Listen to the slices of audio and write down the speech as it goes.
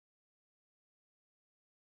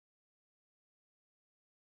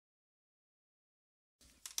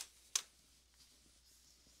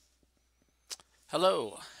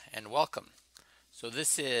Hello and welcome. So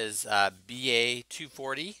this is BA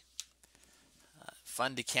 240,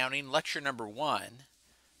 Fund Accounting, lecture number 1.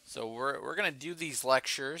 So we're going to do these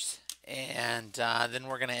lectures and then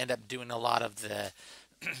we're going to end up doing a lot of the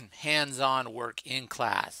hands-on work in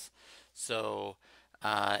class. So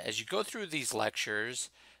as you go through these lectures,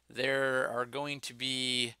 there are going to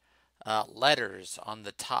be letters on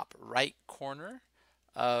the top right corner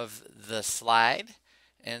of the slide.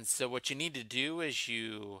 And so what you need to do as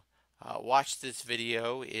you watch this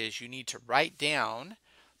video is you need to write down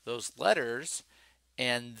those letters,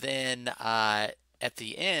 and then at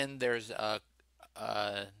the end there's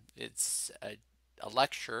it's a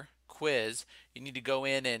lecture quiz. You need to go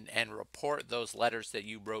in and report those letters that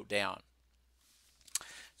you wrote down.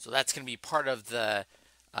 So that's going to be part of the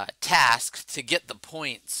task to get the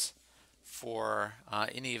points for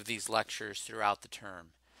any of these lectures throughout the term.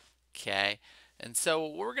 Okay, and so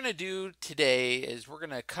what we're going to do today is we're going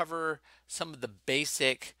to cover some of the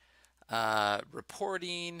basic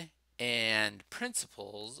reporting and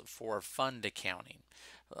principles for fund accounting.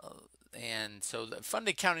 And so the fund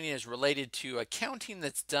accounting is related to accounting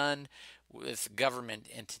that's done with government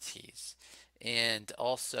entities, and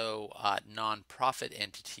also nonprofit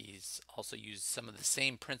entities also use some of the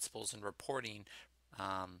same principles in reporting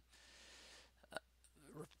um,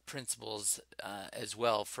 principles as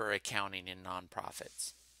well for accounting in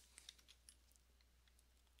nonprofits.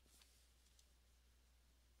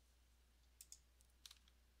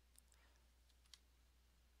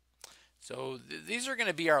 So these are going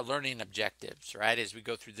to be our learning objectives, right, as we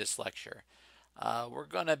go through this lecture. We're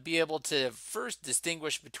going to be able to first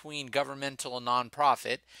distinguish between governmental and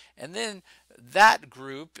nonprofit, and then that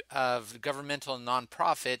group of governmental and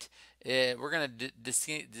nonprofit, we're going to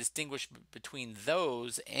distinguish between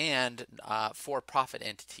those and for-profit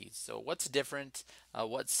entities. So what's different,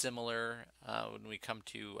 what's similar when we come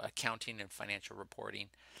to accounting and financial reporting.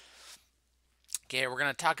 Okay, we're going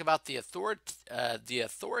to talk about the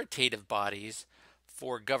authoritative bodies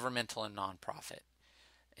for governmental and nonprofit,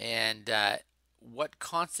 and what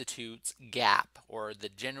constitutes GAAP, or the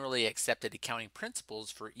generally accepted accounting principles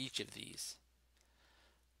for each of these.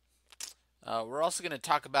 We're also going to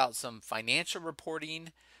talk about some financial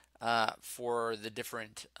reporting for the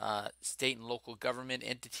different state and local government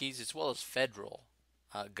entities, as well as federal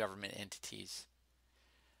government entities.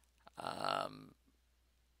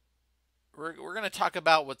 We're going to talk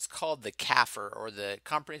about what's called the CAFR, or the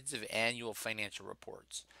Comprehensive Annual Financial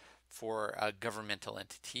Reports for governmental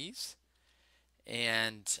entities.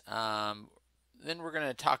 And then we're going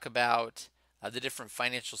to talk about the different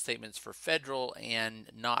financial statements for federal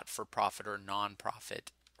and not-for-profit or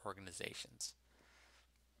nonprofit organizations.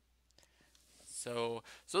 So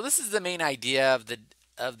this is the main idea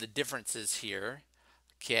of the differences here,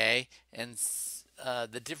 okay, and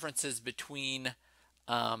the differences between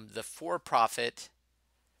the for-profit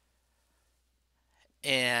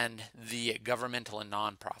and the governmental and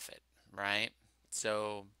nonprofit, right?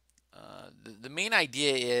 So the main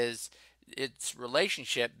idea is its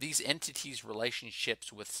relationship, these entities'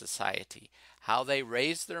 relationships with society, how they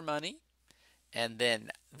raise their money, and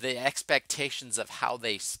then the expectations of how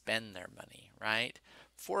they spend their money, right?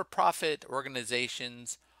 For-profit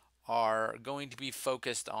organizations are going to be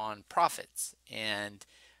focused on profits and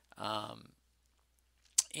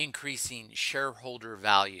increasing shareholder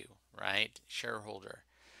value, right? Shareholder,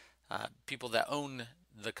 people that own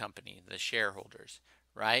the company, the shareholders,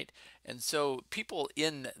 right? And so people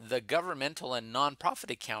in the governmental and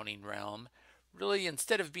nonprofit accounting realm, really,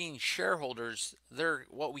 instead of being shareholders, they're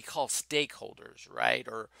what we call stakeholders, right?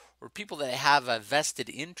 Or people that have a vested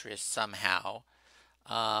interest somehow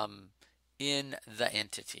um, in the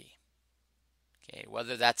entity. Okay,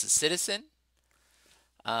 whether that's a citizen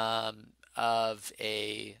of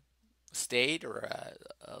a state or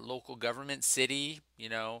a local government, city,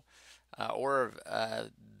 or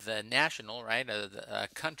the national, right, a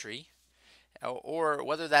country, or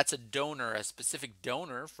whether that's a donor, a specific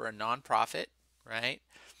donor for a nonprofit, right,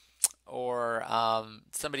 or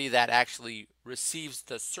somebody that actually receives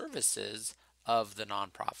the services of the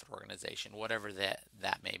nonprofit organization, whatever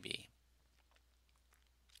that may be.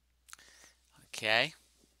 Okay.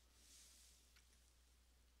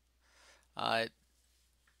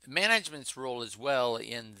 Management's role as well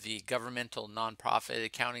in the governmental nonprofit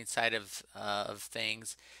accounting side of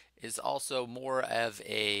things is also more of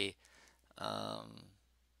a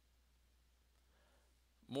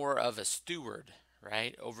steward,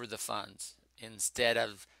 right, over the funds, instead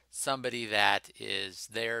of somebody that is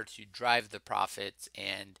there to drive the profits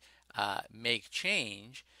and make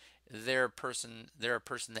change. they're a person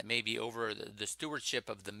that may be over the stewardship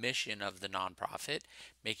of the mission of the nonprofit,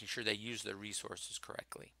 making sure they use their resources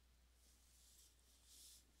correctly.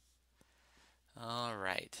 All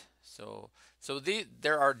right.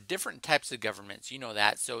 There are different types of governments. You know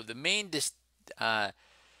that. So uh,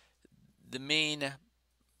 the main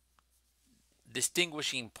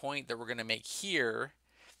distinguishing point that we're going to make here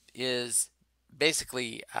is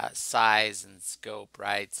basically size and scope,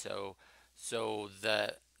 right? So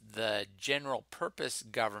the general purpose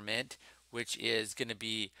government, which is going to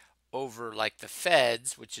be over like the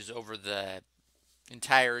feds, which is over the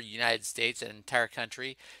entire United States, an entire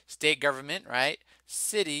country, state government, right?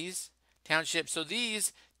 Cities, townships. So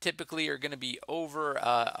these typically are going to be over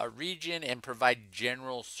a region and provide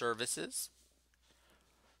general services.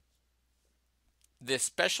 The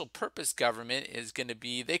special purpose government is going to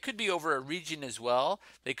be, they could be over a region as well.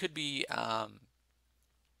 They could be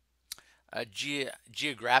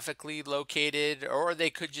geographically located, or they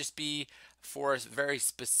could just be for very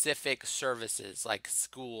specific services like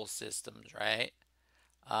school systems, right?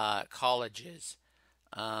 Colleges,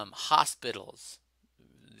 hospitals.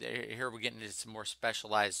 Here we're getting into some more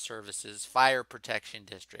specialized services, fire protection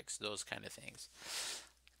districts, those kind of things.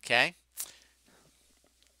 Okay.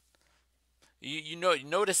 You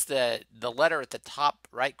notice the letter at the top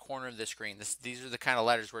right corner of the screen. These are the kind of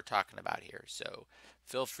letters we're talking about here. So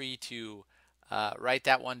feel free to write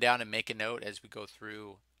that one down and make a note as we go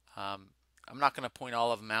through. I'm not going to point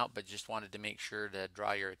all of them out, but just wanted to make sure to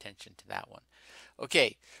draw your attention to that one.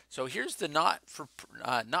 Okay, so here's the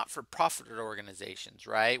not-for-profit organizations,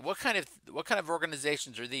 right? What kind of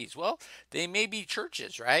organizations are these? Well, they may be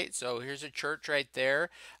churches, right? So here's a church right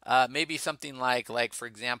there. Maybe something like for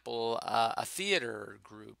example, a theater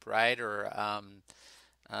group, right? Or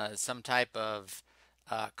some type of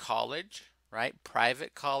college, right?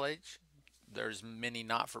 Private college. There's many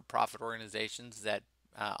not-for-profit organizations that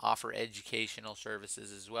offer educational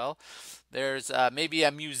services as well. There's maybe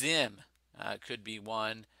a museum, could be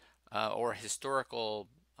one, or a historical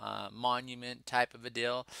monument type of a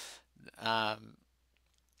deal, um,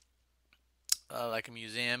 like a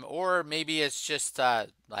museum, or maybe it's just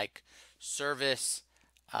like service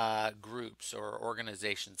groups or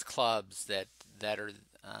organizations, clubs that are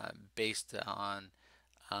based on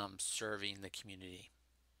serving the community.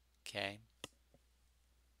 Okay.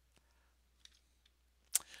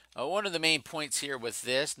 One of the main points here with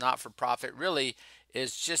this not-for-profit really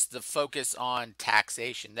is just the focus on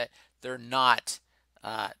taxation. That they're not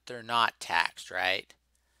taxed, right?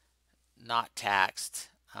 Not taxed,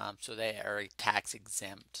 so they are tax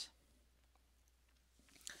exempt.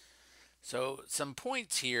 So some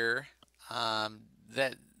points here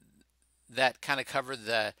that kind of cover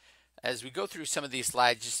the, as we go through some of these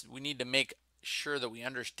slides, just we need to make sure that we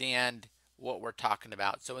understand what we're talking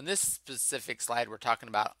about. So in this specific slide, we're talking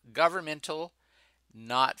about governmental,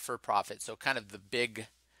 not for profit. So kind of the big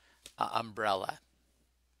umbrella.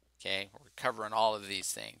 Okay, we're covering all of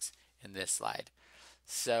these things in this slide.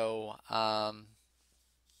 So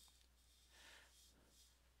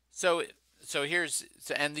so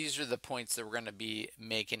and these are the points that we're going to be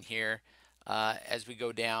making here as we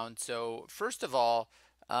go down. So first of all,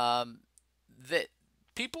 that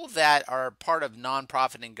people that are part of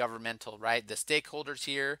nonprofit and governmental, right? The stakeholders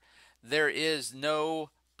here, there is no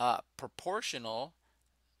proportional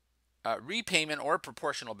repayment or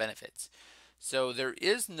proportional benefits. So there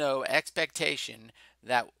is no expectation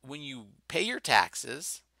that when you pay your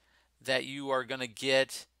taxes that you are going to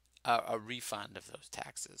get a refund of those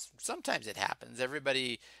taxes. Sometimes it happens.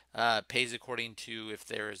 Everybody pays according to if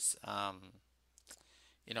there's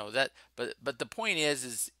that, but the point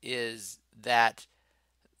is that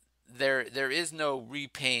there is no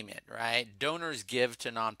repayment, right? Donors give to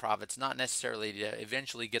nonprofits not necessarily to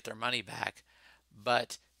eventually get their money back,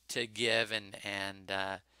 but to give and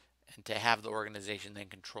to have the organization then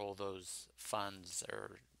control those funds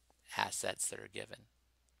or assets that are given.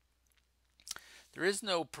 There is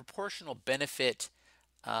no proportional benefit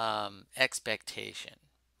expectation,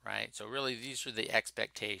 right? So really these are the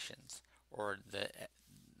expectations or the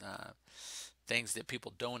things that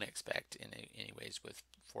people don't expect in any ways with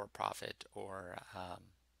for-profit or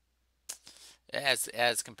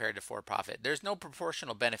as compared to for-profit. There's no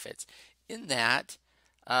proportional benefits in that.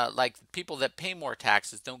 Like people that pay more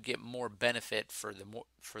taxes don't get more benefit for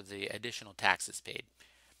the additional taxes paid.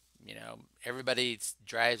 Everybody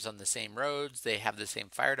drives on the same roads. They have the same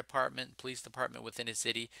fire department, police department within a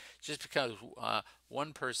city. Just because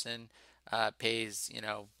one person pays,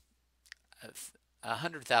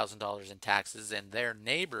 $100,000 in taxes and their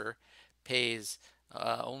neighbor pays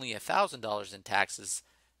only $1,000 in taxes,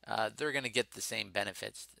 they're going to get the same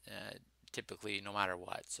benefits typically no matter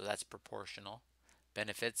what. So that's proportional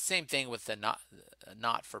benefits. Same thing with the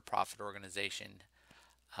not-for-profit organization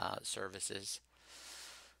services.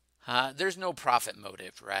 There's no profit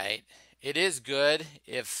motive, right? It is good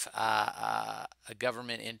if a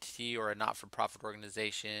government entity or a not-for-profit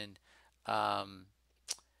organization um,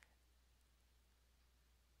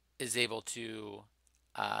 is able to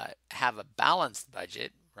have a balanced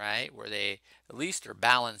budget, right, where they at least are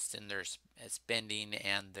balanced in their spending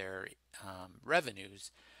and their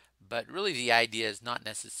revenues. But really, the idea is not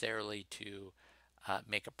necessarily to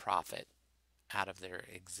make a profit out of their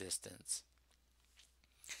existence.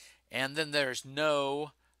 And then there's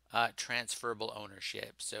no transferable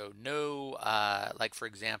ownership. So no, like for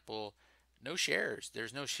example, no shares.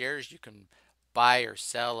 There's no shares you can buy or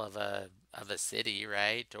sell of a city,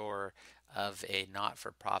 right, or of a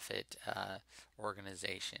not-for-profit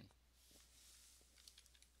organization.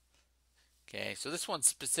 Okay, so this one's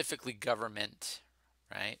specifically government,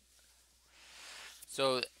 right?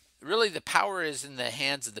 So really, the power is in the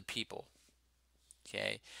hands of the people.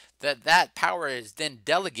 Okay, that power is then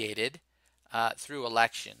delegated through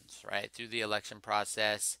elections, right? Through the election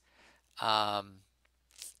process. Um,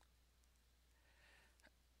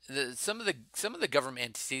 some of the government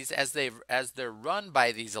entities, as they're run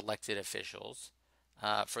by these elected officials,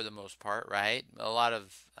 for the most part, right? A lot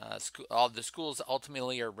of all the schools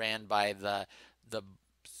ultimately are ran by the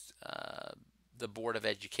uh, the board of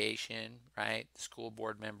education, right? The school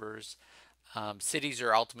board members. Cities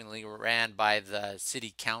are ultimately ran by the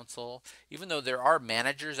city council. Even though there are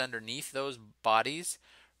managers underneath those bodies,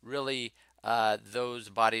 really those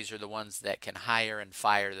bodies are the ones that can hire and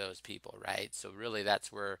fire those people, right? So really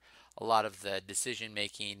that's where a lot of the decision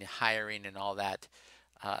making, hiring, and all that,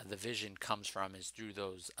 the vision comes from is through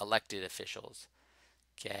those elected officials.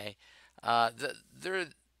 Okay,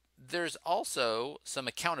 there's also some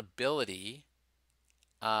accountability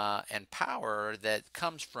and power that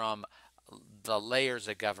comes from the layers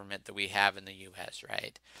of government that we have in the U.S.,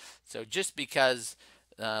 right? So just because,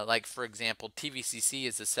 like for example, TVCC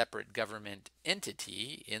is a separate government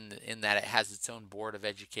entity in that it has its own board of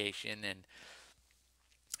education and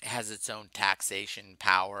has its own taxation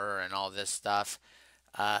power and all this stuff,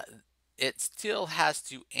 uh, it still has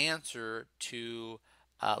to answer to,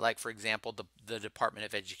 like for example, the Department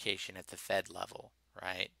of Education at the Fed level,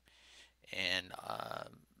 right? And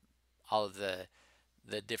all of the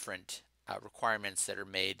different requirements that are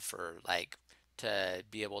made for like to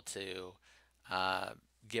be able to uh,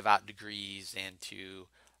 give out degrees and to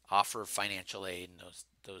offer financial aid and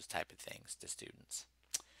those type of things to students.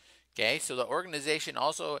 Okay, so the organization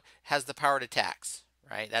also has the power to tax,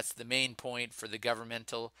 right? That's the main point for the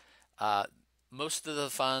governmental. Uh, Most of the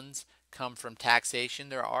funds come from taxation.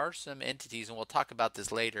 There are some entities, and we'll talk about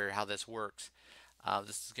this later, how this works.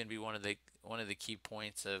 This is going to be one of the key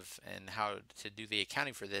points of and how to do the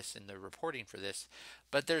accounting for this and the reporting for this.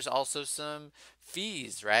 But there's also some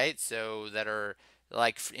fees, right? So that are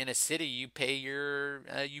like in a city, you pay your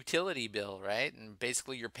utility bill, right? And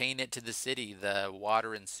basically, you're paying it to the city. The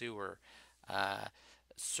water and sewer uh,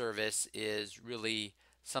 service is really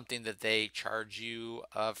something that they charge you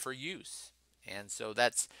for use, and so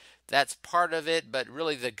that's part of it. But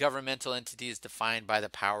really, the governmental entity is defined by the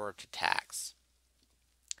power to tax.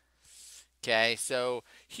 Okay, so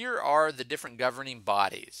here are the different governing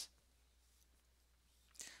bodies.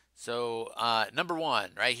 So number one,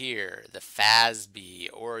 right here, the FASB,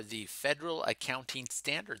 or the Federal Accounting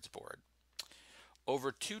Standards Board.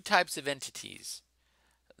 Over two types of entities.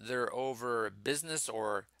 They're over business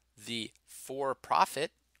or the for-profit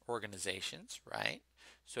organizations, right?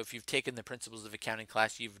 So if you've taken the principles of accounting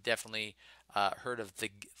class, you've definitely heard of the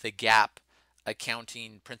GAAP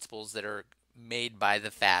accounting principles that are made by the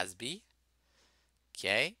FASB.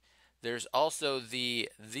 Okay. There's also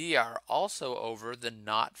they are also over the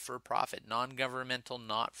not-for-profit, non-governmental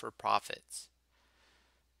not-for-profits.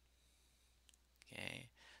 Okay.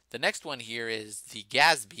 The next one here is the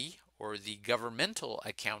GASB, or the Governmental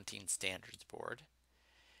Accounting Standards Board,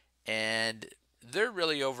 and they're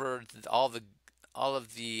really over all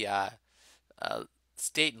of the uh,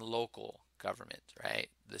 state and local government, right?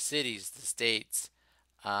 The cities, the states,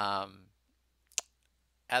 um,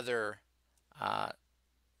 other uh,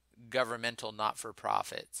 governmental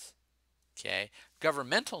not-for-profits. Okay,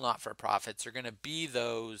 governmental not-for-profits are going to be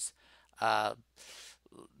those uh,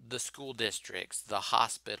 the school districts, the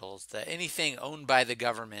hospitals, anything owned by the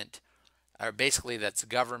government, or basically that's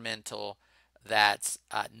governmental. That's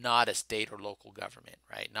not a state or local government,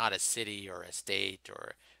 right? Not a city or a state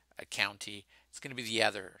or a county. It's going to be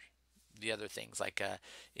the other things like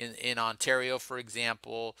in Ontario, for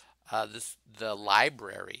example, the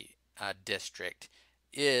library district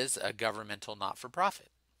is a governmental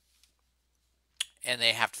not-for-profit, and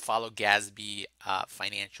they have to follow GASB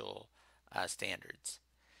financial standards.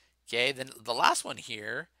 Okay, then the last one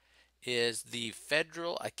here is the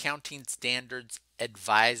Federal Accounting Standards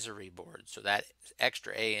Advisory Board. So that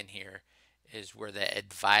extra A in here is where the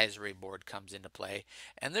advisory board comes into play,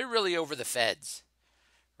 and they're really over the feds,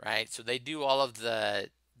 right? So they do all of the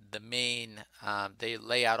main, they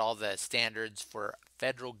lay out all the standards for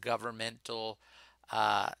federal governmental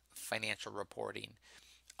financial reporting,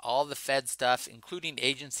 all the Fed stuff, including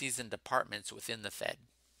agencies and departments within the Fed.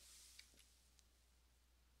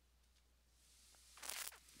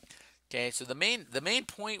 Okay, so the main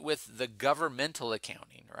point with the governmental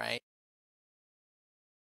accounting, right,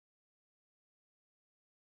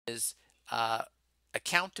 is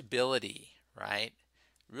accountability, right?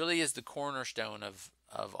 Really is the cornerstone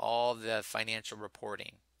of all the financial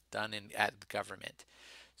reporting done at the government.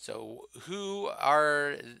 So who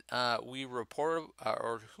are we report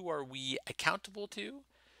or who are we accountable to?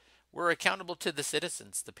 We're accountable to the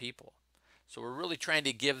citizens, the people. So we're really trying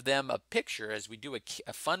to give them a picture as we do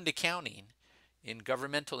a fund accounting in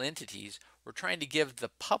governmental entities. We're trying to give the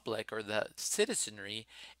public or the citizenry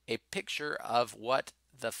a picture of what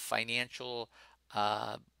the financial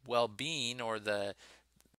well-being or the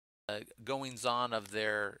goings on of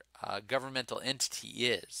their governmental entity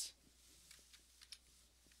is.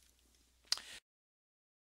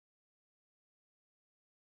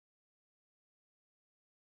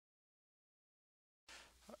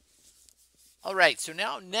 All right, so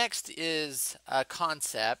now next is a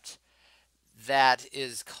concept that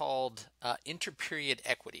is called interperiod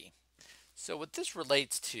equity. So what this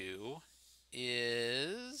relates to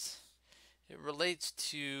is it relates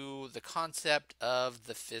to the concept of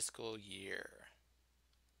the fiscal year.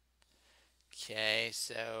 Okay,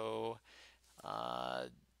 so uh,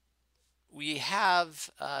 we have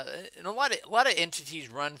and a lot of entities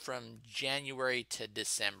run from January to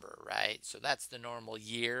December, right? So that's the normal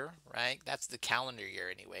year, right? That's the calendar year,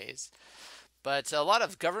 anyways. But a lot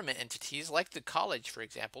of government entities, like the college, for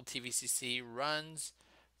example, TVCC, runs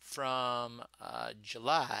from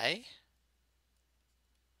July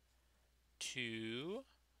to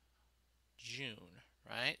June,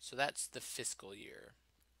 right? So that's the fiscal year.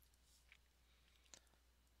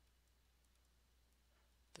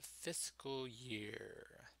 The fiscal year.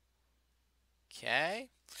 Okay.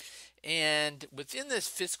 And within this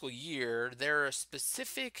fiscal year, there are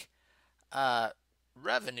specific uh,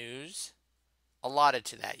 revenues allotted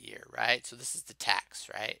to that year, right? So this is the tax,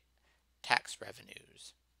 right? Tax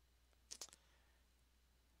revenues.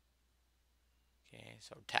 Okay,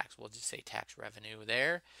 so tax, we'll just say tax revenue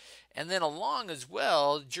there. And then along as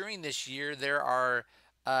well, during this year, there are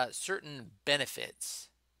certain benefits.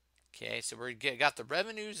 Okay, so we got the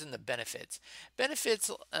revenues and the benefits. Benefits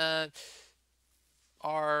are,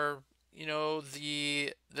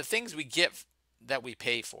 the things we get that we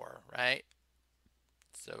pay for, right?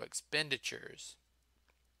 So expenditures.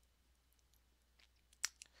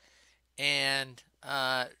 And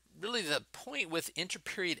really the point with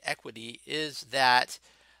interperiod equity is that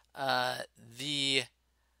the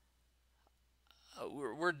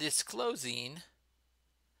we're disclosing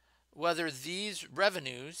whether these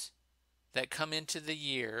revenues that come into the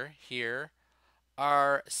year here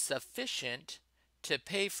are sufficient to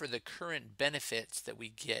pay for the current benefits that we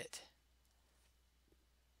get,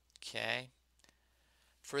 okay,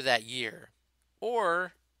 for that year.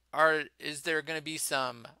 Or is there going to be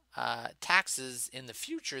some taxes in the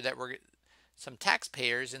future that some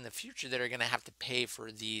taxpayers in the future that are going to have to pay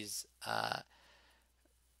for these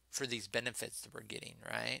benefits that we're getting,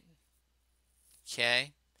 right?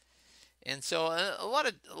 Okay. And so a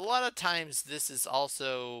lot of times this is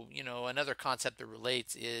also, another concept that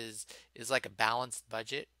relates is like a balanced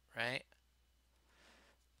budget, right?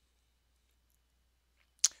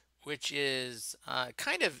 Which is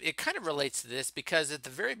kind of relates to this because at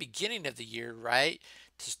the very beginning of the year, right,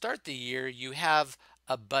 to start the year, you have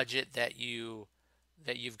a budget that you've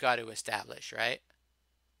got to establish, right?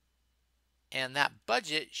 And that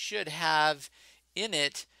budget should have in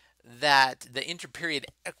it that the interperiod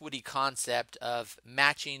equity concept of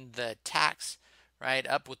matching the tax right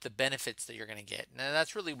up with the benefits that you're going to get. Now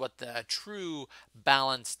that's really what the true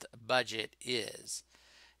balanced budget is.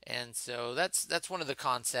 And so that's one of the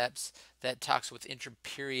concepts that talks with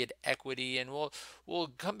interperiod equity, and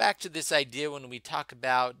we'll come back to this idea when we talk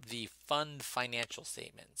about the fund financial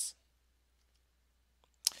statements.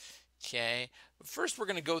 Okay, first we're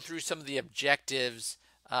going to go through some of the objectives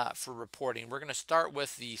for reporting. We're going to start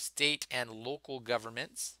with the state and local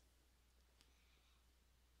governments.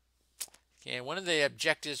 Okay, one of the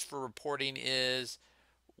objectives for reporting is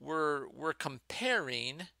we're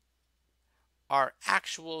comparing our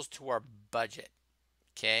actuals to our budget.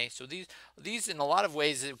 Okay, so these in a lot of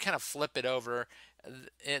ways it kind of flip it over.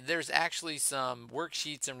 There's actually some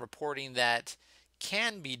worksheets and reporting that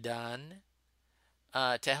can be done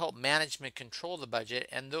to help management control the budget,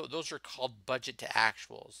 and those are called budget to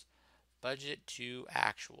actuals. Budget to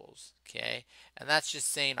actuals. Okay, and that's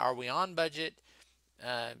just saying, are we on budget?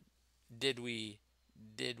 Did we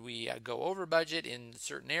go over budget in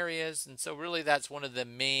certain areas? And so really that's one of the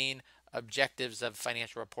main objectives of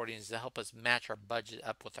financial reporting, is to help us match our budget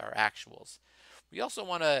up with our actuals. We also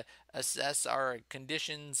want to assess our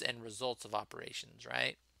conditions and results of operations,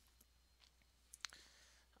 right?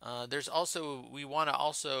 We want to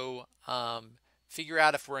also figure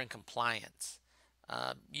out if we're in compliance,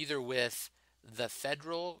 either with the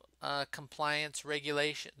federal compliance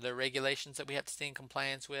regulation, the regulations that we have to stay in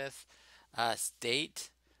compliance with, state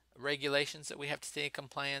regulations that we have to stay in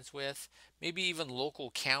compliance with, maybe even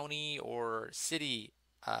local county or city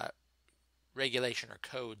regulation or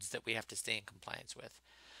codes that we have to stay in compliance with.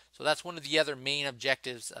 So that's one of the other main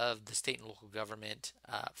objectives of the state and local government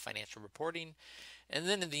financial reporting. And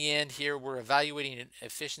then in the end here, we're evaluating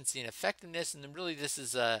efficiency and effectiveness, and then really this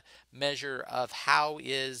is a measure of how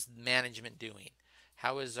is management doing.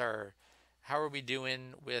 How are we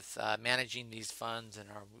doing with managing these funds, and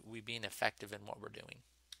are we being effective in what we're doing?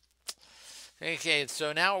 Okay,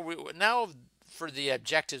 so now for the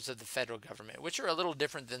objectives of the federal government, which are a little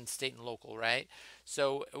different than state and local, right?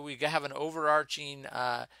 So we have an overarching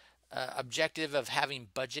objective of having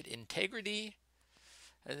budget integrity,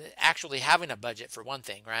 actually having a budget for one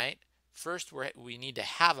thing, right? First, we need to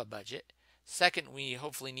have a budget. Second, we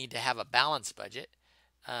hopefully need to have a balanced budget,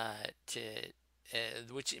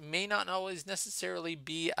 which may not always necessarily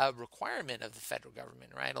be a requirement of the federal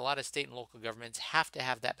government, right? A lot of state and local governments have to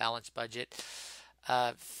have that balanced budget.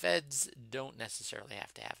 Feds don't necessarily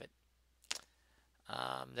have to have it.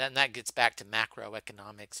 Then that gets back to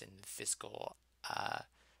macroeconomics and fiscal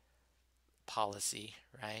policy,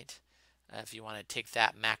 right? If you want to take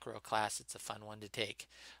that macro class, it's a fun one to take.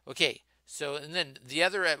 Okay, so and then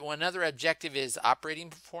one other objective is operating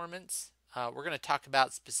performance. We're going to talk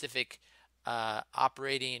about specific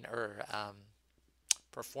operating or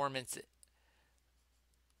performance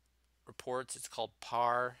reports. It's called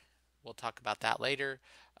PAR. We'll talk about that later.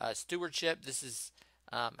 Stewardship. This is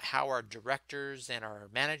how our directors and our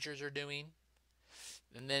managers are doing.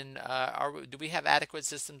 And then do we have adequate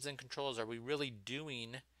systems and controls? Are we really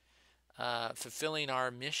doing fulfilling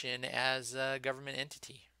our mission as a government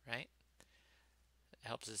entity, right? It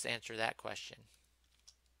helps us answer that question.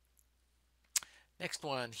 Next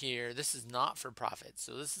one here, this is not for profit.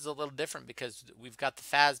 So this is a little different because we've got the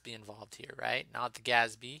FASB involved here, right? Not the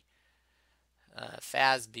GASB.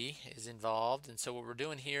 FASB is involved, and so what we're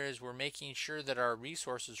doing here is we're making sure that our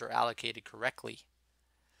resources are allocated correctly.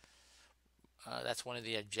 That's one of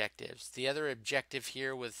the objectives. The other objective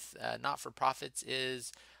here with not-for-profits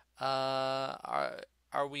is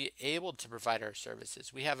are we able to provide our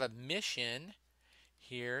services? We have a mission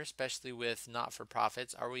here, especially with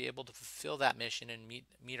not-for-profits. Are we able to fulfill that mission and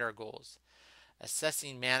meet our goals?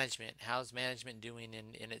 Assessing management. How's management doing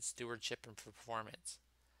in its stewardship and performance?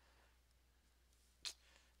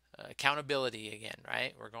 Accountability again,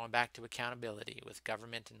 right? We're going back to accountability with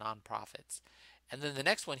government and nonprofits. And then the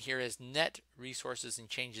next one here is net resources and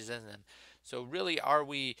changes in them. So really, are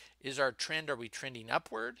we trending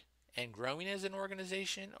upward and growing as an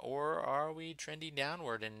organization, or are we trending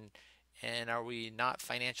downward and are we not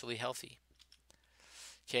financially healthy?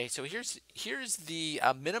 Okay, so here's the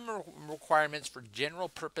minimum requirements for general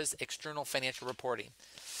purpose external financial reporting.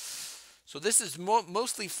 So this is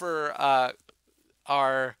mostly for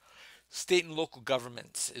our state and local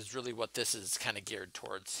governments is really what this is kind of geared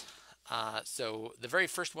towards. So the very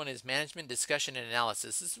first one is management discussion and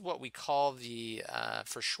analysis. This is what we call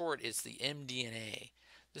for short, is the MD&A.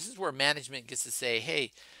 This is where management gets to say,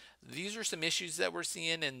 hey, these are some issues that we're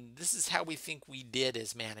seeing, and this is how we think we did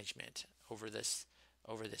as management over this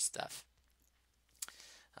stuff.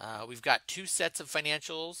 We've got two sets of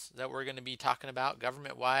financials that we're going to be talking about,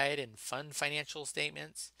 government-wide and fund financial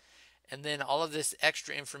statements. And then all of this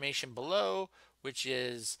extra information below, which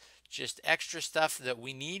is just extra stuff that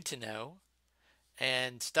we need to know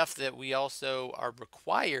and stuff that we also are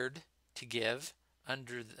required to give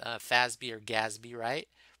under FASB or GASB, right?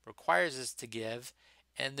 Requires us to give,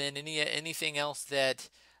 and then anything else that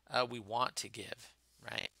we want to give,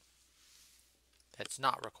 right? That's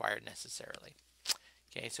not required necessarily.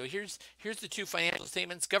 Okay, so here's the two financial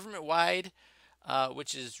statements. Government-wide,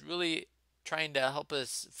 which is really trying to help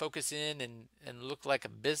us focus in and look like a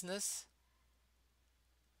business.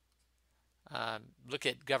 Look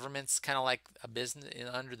at governments kind of like a business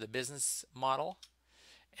under the business model.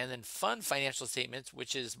 And then fund financial statements,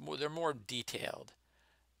 which is more, they're more detailed,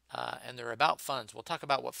 and they're about funds. We'll talk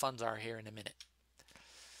about what funds are here in a minute.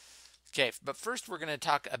 Okay, but first we're going to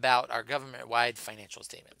talk about our government-wide financial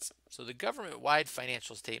statements. So the government-wide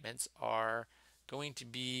financial statements are going to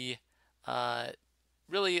be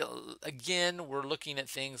really, again, we're looking at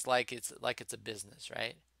things like it's a business,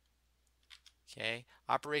 right? Okay,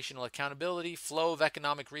 operational accountability, flow of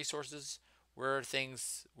economic resources, where are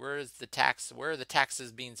the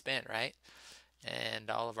taxes being spent, right? And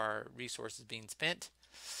all of our resources being spent.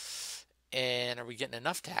 And are we getting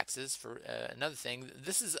enough taxes for another thing?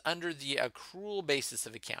 This is under the accrual basis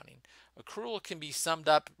of accounting. Accrual can be summed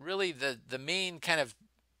up, really the main kind of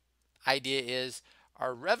idea is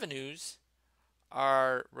our revenues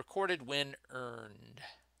are recorded when earned.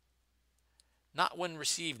 Not when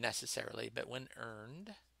received necessarily, but when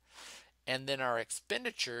earned. And then our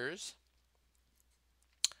expenditures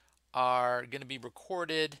are going to be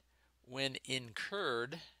recorded when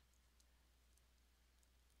incurred.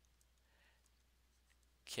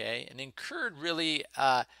 Okay, and incurred really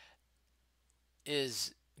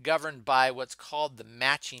is governed by what's called the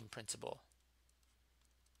matching principle.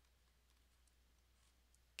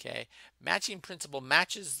 Okay, matching principle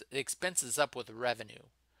matches the expenses up with revenue.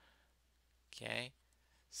 Okay,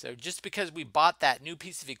 so just because we bought that new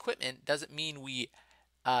piece of equipment doesn't mean we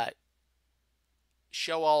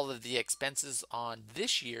show all of the expenses on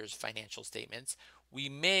this year's financial statements. We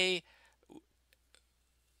may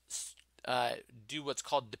do what's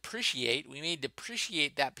called depreciate. We may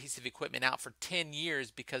depreciate that piece of equipment out for 10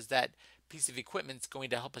 years because that piece of equipment is going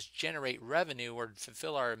to help us generate revenue or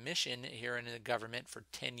fulfill our mission here in the government for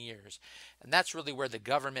 10 years. And that's really where the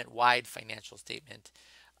government-wide financial statement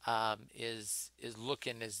is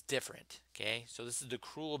looking as different. Okay, so this is the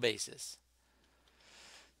accrual basis.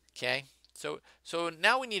 Okay, so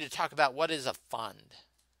now we need to talk about what is a fund.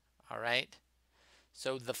 All right,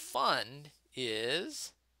 so the fund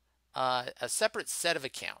is a separate set of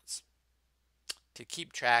accounts to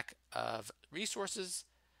keep track of resources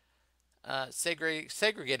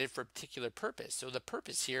segregated for a particular purpose. So the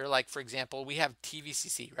purpose here, like for example, we have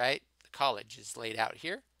TVCC, right? The college is laid out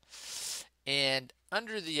here. And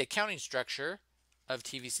under the accounting structure of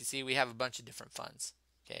TVCC, we have a bunch of different funds.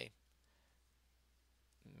 Okay,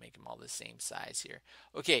 make them all the same size here.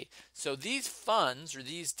 Okay, so these funds, or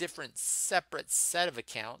these different separate set of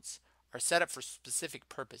accounts, are set up for specific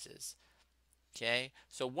purposes. Okay,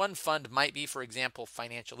 so one fund might be, for example,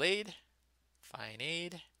 financial aid,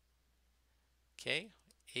 FinAid. Okay,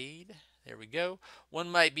 aid, there we go. One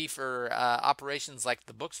might be for operations like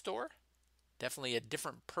the bookstore. Definitely a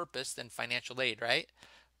different purpose than financial aid, right?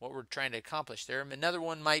 What we're trying to accomplish there. Another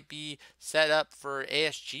one might be set up for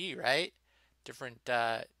ASG, right? Different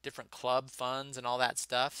club funds and all that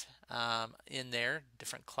stuff in there,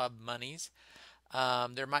 different club monies.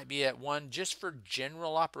 There might be one just for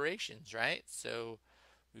general operations, right? So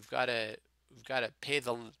we've got to pay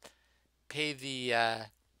the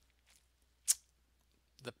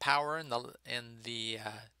power and the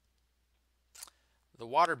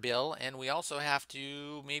water bill, and we also have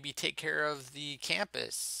to maybe take care of the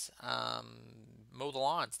campus, mow the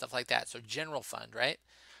lawn, stuff like that. So general fund, right?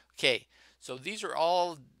 Okay, so these are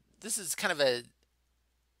all. This is kind of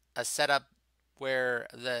a setup where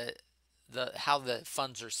how the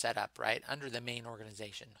funds are set up, right, under the main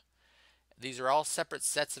organization. These are all separate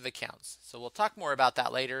sets of accounts. So we'll talk more about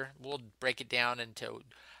that later. We'll break it down into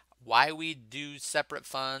why we do separate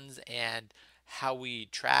funds and how we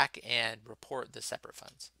track and report the separate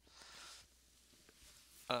funds.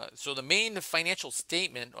 So the main financial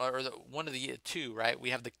statement, or one of the two, right?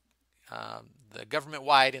 We have the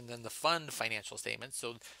government-wide and then the fund financial statements.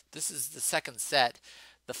 So this is the second set.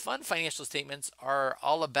 The fund financial statements are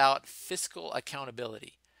all about fiscal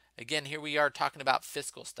accountability. Again, here we are talking about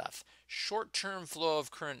fiscal stuff. Short-term flow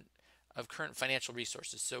of current financial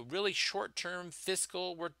resources. So really short-term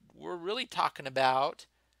fiscal, we're really talking about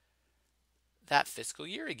that fiscal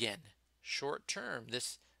year again. Short-term,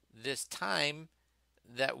 this time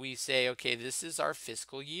that we say, okay, this is our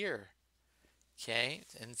fiscal year. Okay,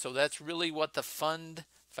 and so that's really what the fund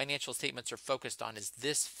financial statements are focused on, is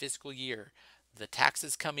this fiscal year. The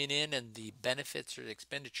taxes coming in and the benefits or the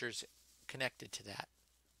expenditures connected to that.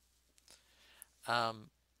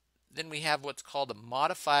 Then we have what's called a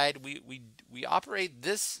modified. We operate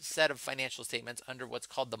this set of financial statements under what's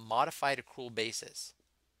called the modified accrual basis.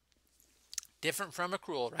 Different from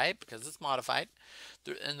accrual, right? Because it's modified.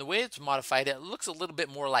 And the way it's modified, it looks a little bit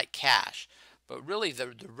more like cash. But really,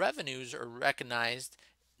 the revenues are recognized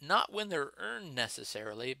not when they're earned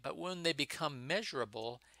necessarily, but when they become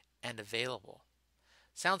measurable and available.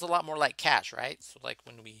 Sounds a lot more like cash, right? So like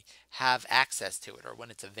when we have access to it or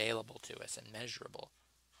when it's available to us and measurable.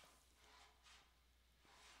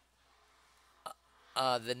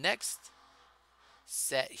 The next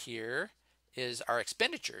set here is our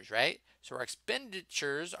expenditures, right? So our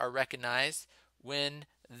expenditures are recognized when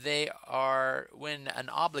when an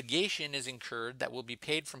obligation is incurred that will be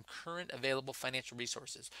paid from current available financial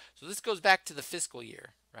resources. So this goes back to the fiscal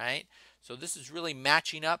year, right? So this is really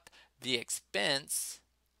matching up the expense,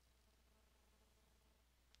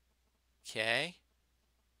 okay,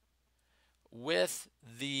 with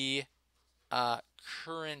the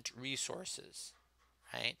current resources,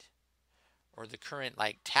 right? Or the current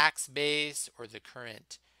like tax base or the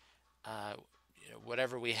current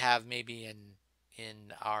whatever we have maybe in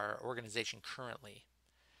our organization currently.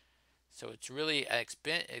 So it's really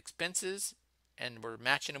expenses, and we're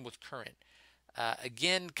matching them with current.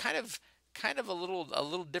 Again, kind of a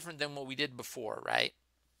little different than what we did before, right?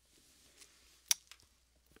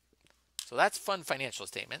 So that's fund financial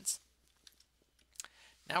statements.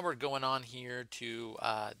 Now we're going on here to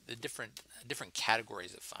the different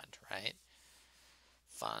categories of fund, right?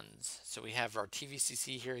 Funds. So we have our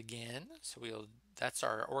TVCC here again. So that's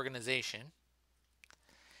our organization.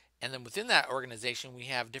 And then within that organization, we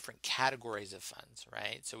have different categories of funds,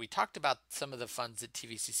 right? So we talked about some of the funds that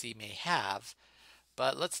TVCC may have,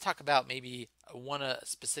 but let's talk about maybe a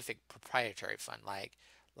specific proprietary fund, like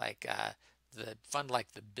the fund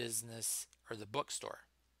like the business or the bookstore.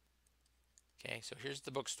 Okay, so here's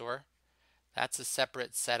the bookstore. That's a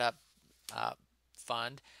separate setup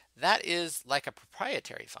fund. That is like a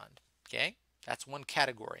proprietary fund. Okay, that's one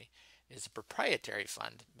category. Is a proprietary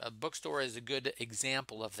fund. A bookstore is a good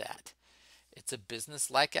example of that. It's a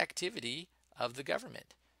business-like activity of the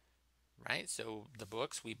government, right? So the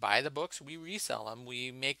books, we buy the books, we resell them,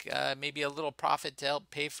 we make maybe a little profit to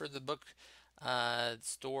help pay for the book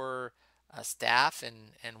store staff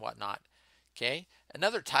and whatnot. Okay.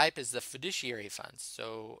 Another type is the fiduciary funds.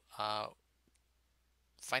 So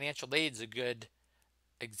financial aid is a good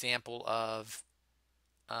example of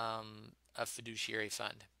a fiduciary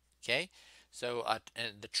fund. Okay. So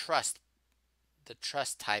and the trust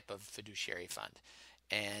type of fiduciary fund.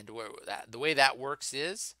 And the way that works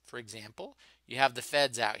is, for example, you have the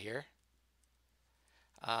feds out here.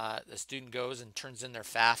 The student goes and turns in their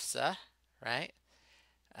FAFSA, right?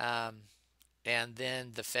 Um, and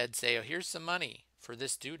then the feds say, oh, here's some money for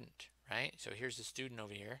this student, right? So here's the student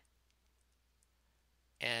over here.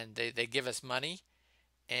 And they give us money,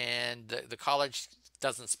 and the college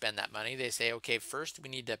doesn't spend that money. They say, okay, first we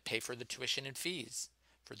need to pay for the tuition and fees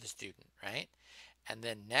for the student, right? And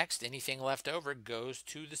then next, anything left over goes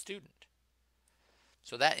to the student.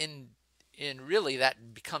 So that in really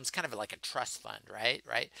that becomes kind of like a trust fund, right?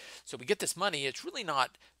 Right. So we get this money. It's really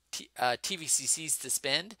not TVCCs to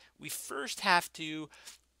spend. We first have to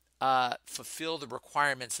fulfill the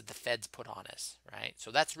requirements that the feds put on us, right? So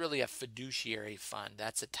that's really a fiduciary fund.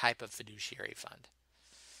 That's a type of fiduciary fund.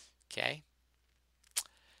 Okay.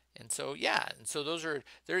 And so yeah, and so those are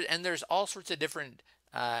there, and there's all sorts of different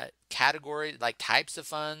categories, like types of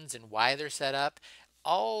funds and why they're set up,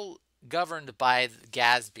 all governed by the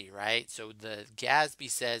GASB, right? So the GASB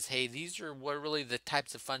says, hey, these are what really the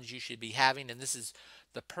types of funds you should be having, and this is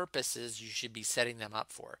the purposes you should be setting them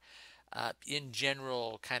up for, in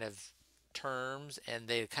general kind of terms, and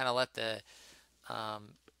they kind of let the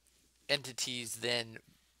entities then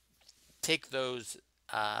take those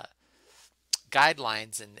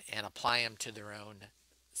guidelines and apply them to their own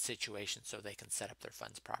situation so they can set up their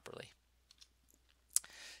funds properly.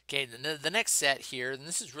 Okay, the next set here, and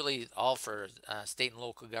this is really all for state and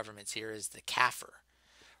local governments here, is the CAFR,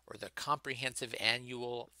 or the Comprehensive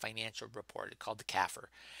Annual Financial Report, called the CAFR.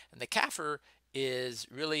 And the CAFR is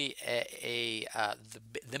really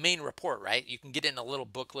the main report, right? You can get it in a little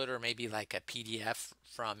booklet or maybe like a PDF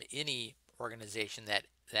from any organization that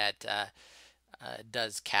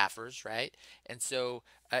does CAFRs, right? And so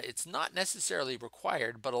it's not necessarily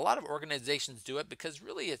required, but a lot of organizations do it because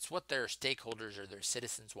really it's what their stakeholders or their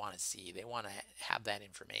citizens want to see. They want to have that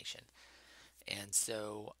information. And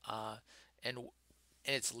so, and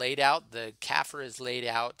it's laid out, the CAFR is laid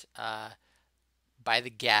out by the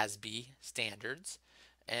GASB standards.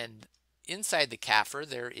 And inside the CAFR,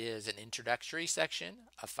 there is an introductory section,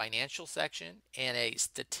 a financial section, and a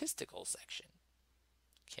statistical section.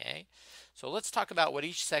 Okay, so let's talk about what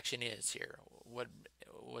each section is here.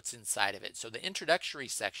 what's inside of it. So the introductory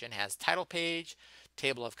section has title page,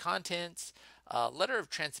 table of contents, letter of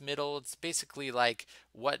transmittal. It's basically like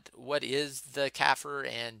what is the CAFR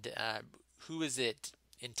and who is it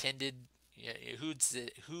intended,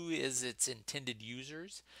 who is its intended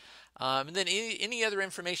users. And then any other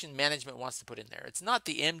information management wants to put in there. It's not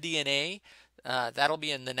the MD&A, that'll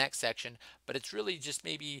be in the next section, but it's really just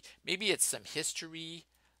maybe it's some history,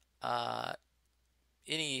 uh,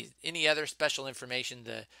 any other special information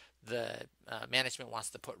the management wants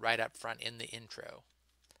to put right up front in the intro.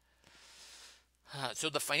 So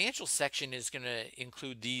the financial section is going to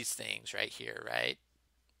include these things right here, right?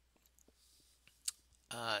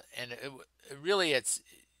 And really, it's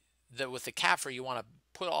with the CAFR, you want to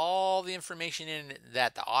put all the information in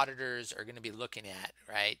that the auditors are going to be looking at,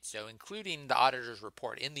 right? So including the auditor's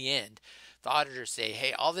report. In the end, the auditors say,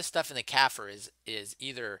 hey, all this stuff in the CAFR is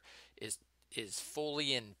either is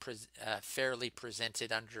fully and fairly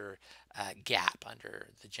presented under GAAP, under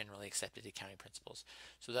the generally accepted accounting principles.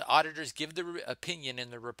 So the auditors give the opinion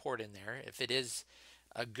in the report in there. If it is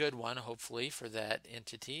a good one, hopefully, for that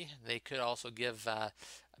entity, they could also give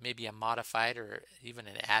maybe a modified or even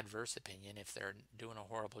an adverse opinion if they're doing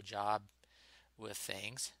a horrible job with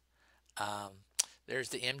things. There's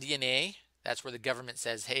the MD&A. That's where the government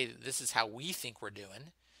says, hey, this is how we think we're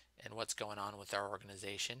doing and what's going on with our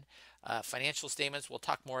organization. Financial statements, we'll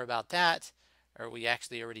talk more about that, or we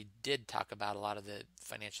actually already did talk about a lot of the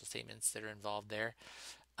financial statements that are involved there.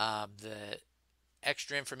 The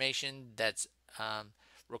extra information that's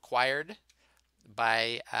required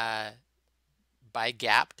by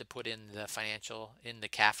GAAP to put in the financial in the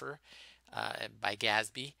CAFR by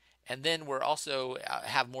GASB. And then we're also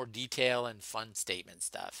have more detail and fun statement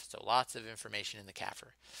stuff. So lots of information in the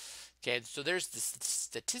CAFR. Okay, so there's the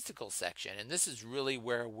statistical section, and this is really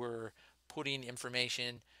where we're putting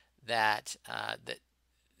information that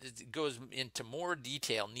goes into more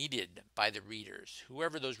detail needed by the readers,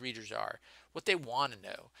 whoever those readers are, what they want to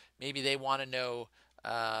know. Maybe they want to know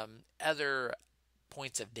other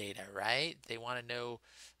points of data, right? They want to know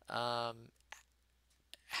how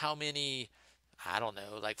many, I don't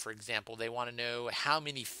know, like for example, they want to know how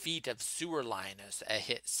many feet of sewer line a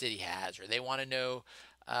city has, or they want to know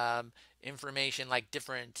information like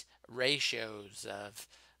different ratios of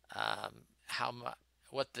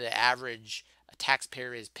what the average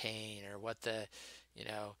taxpayer is paying, or what the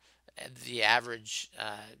the average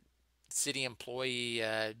city employee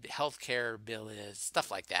healthcare bill is, stuff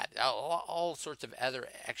like that. All sorts of other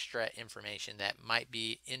extra information that might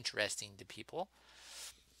be interesting to people.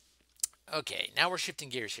 Okay, now we're shifting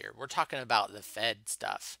gears here. We're talking about the Fed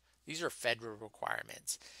stuff. These are federal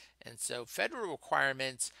requirements. And so federal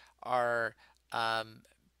requirements are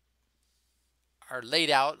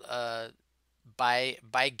laid out by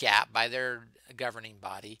GAAP, by their governing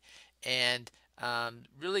body, and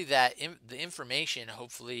really the information,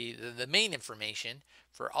 hopefully the main information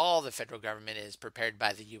for all the federal government is prepared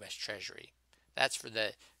by the U.S. Treasury. That's for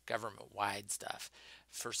the government-wide stuff.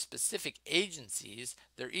 For specific agencies,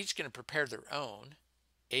 they're each going to prepare their own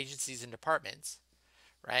agencies and departments,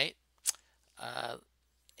 right?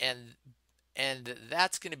 And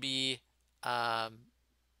that's going to be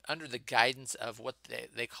under the guidance of what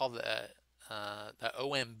they call the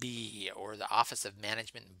OMB, or the Office of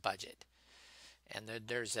Management and Budget. And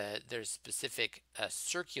there's specific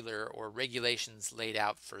circular or regulations laid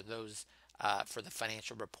out for those for the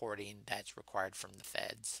financial reporting that's required from the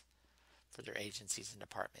feds for their agencies and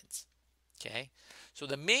departments. Okay, so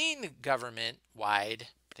the main government-wide,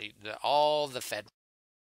 all the federal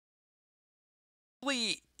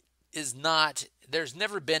is not. There's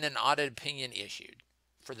never been an audit opinion issued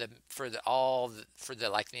for the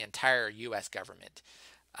entire U.S. government,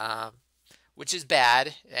 which is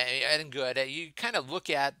bad and good. You kind of look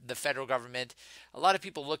at the federal government. A lot of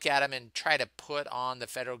people look at them and try to put on the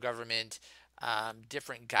federal government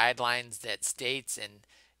different guidelines that states and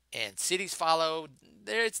cities follow.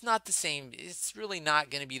 It's not the same. It's really not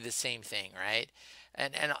going to be the same thing, right?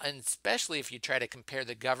 And especially if you try to compare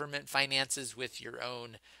the government finances with your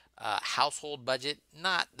own household budget,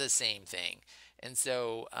 not the same thing. And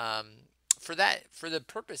so for the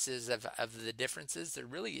purposes of the differences, there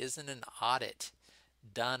really isn't an audit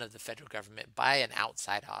done of the federal government by an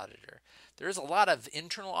outside auditor. There's a lot of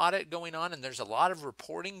internal audit going on, and there's a lot of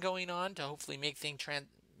reporting going on to hopefully make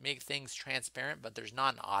things transparent, but there's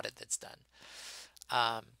not an audit that's done.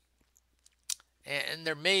 And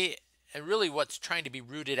there may, and really what's trying to be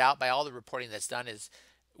rooted out by all the reporting that's done is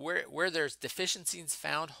where there's deficiencies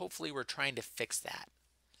found, hopefully we're trying to fix that.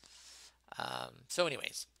 So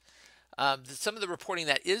anyways, some of the reporting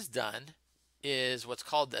that is done is what's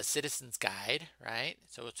called a citizen's guide, right?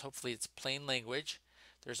 So hopefully it's plain language.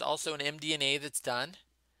 There's also an MD&A that's done.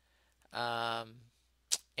 Um,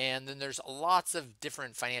 and then there's lots of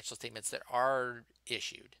different financial statements that are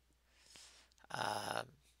issued. Um,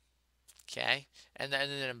 okay, and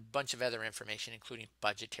then a bunch of other information, including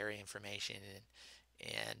budgetary information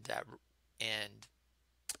and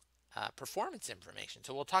performance information.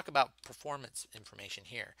 So we'll talk about performance information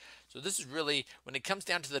here. So this is really, when it comes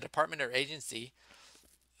down to the department or agency,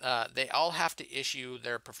 they all have to issue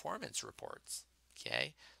their performance reports.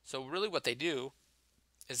 Okay, so really what they do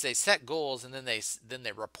is they set goals, and then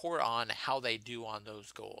they report on how they do on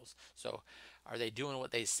those goals. So are they doing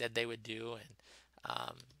what they said they would do?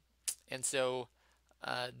 And so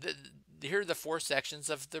here are the 4 sections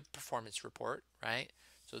of the performance report, right?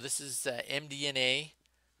 So this is MD&A,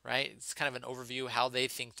 right? It's kind of an overview of how they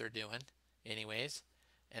think they're doing, anyways,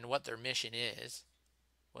 and what their mission is,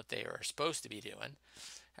 what they are supposed to be doing.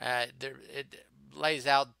 It lays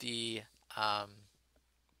out the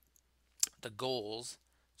goals.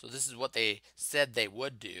 So this is what they said they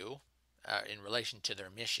would do in relation to their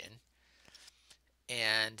mission.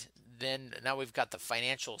 And then now we've got the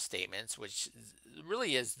financial statements, which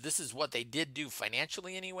really this is what they did do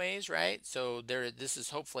financially anyways, right? So this is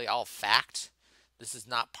hopefully all fact. This is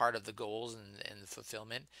not part of the goals and the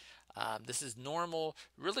fulfillment. This is normal,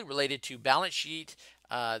 really related to balance sheet.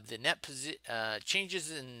 The changes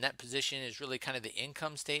in net position is really kind of the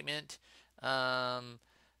income statement,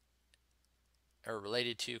 or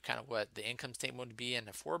related to kind of what the income statement would be in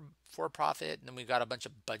a for-profit. And then we've got a bunch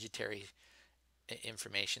of budgetary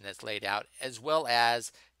information that's laid out, as well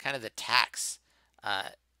as kind of the tax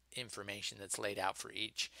information that's laid out for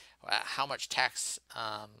each. How much taxes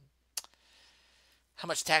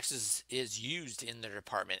is used in the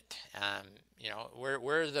department,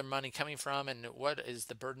 where is the money coming from, and what is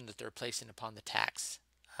the burden that they're placing upon the tax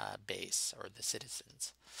base or the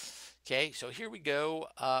citizens. Okay, so here we go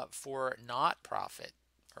for not-profit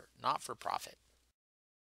or not-for-profit.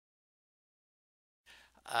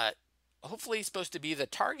 Hopefully supposed to be the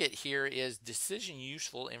target here is decision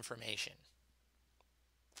useful information,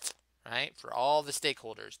 right? For all the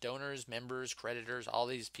stakeholders, donors, members, creditors, all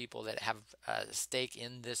these people that have a stake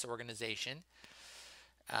in this organization.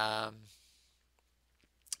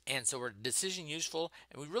 And so we're decision useful,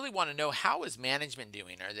 and we really want to know, how is management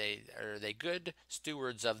doing? Are they good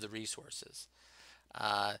stewards of the resources?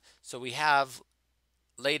 So we have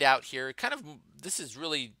laid out here kind of, this is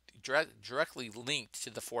really directly linked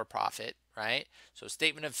to the for-profit, right? So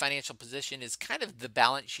statement of financial position is kind of the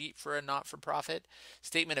balance sheet for a not-for-profit.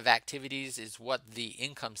 Statement of activities is what the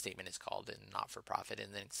income statement is called in not-for-profit,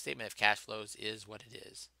 and then statement of cash flows is what it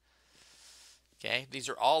is. Okay, these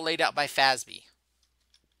are all laid out by FASB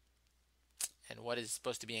and what is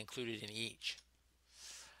supposed to be included in each.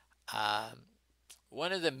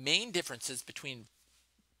 One of the main differences between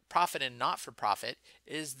profit and not-for-profit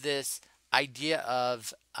is this idea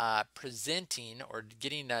of presenting or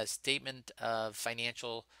getting a statement of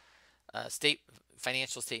financial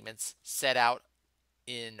statements set out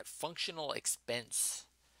in functional expense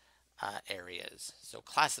areas. So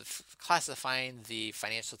classifying the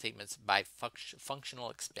financial statements by functional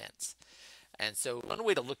expense. And so one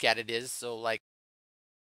way to look at it is, so like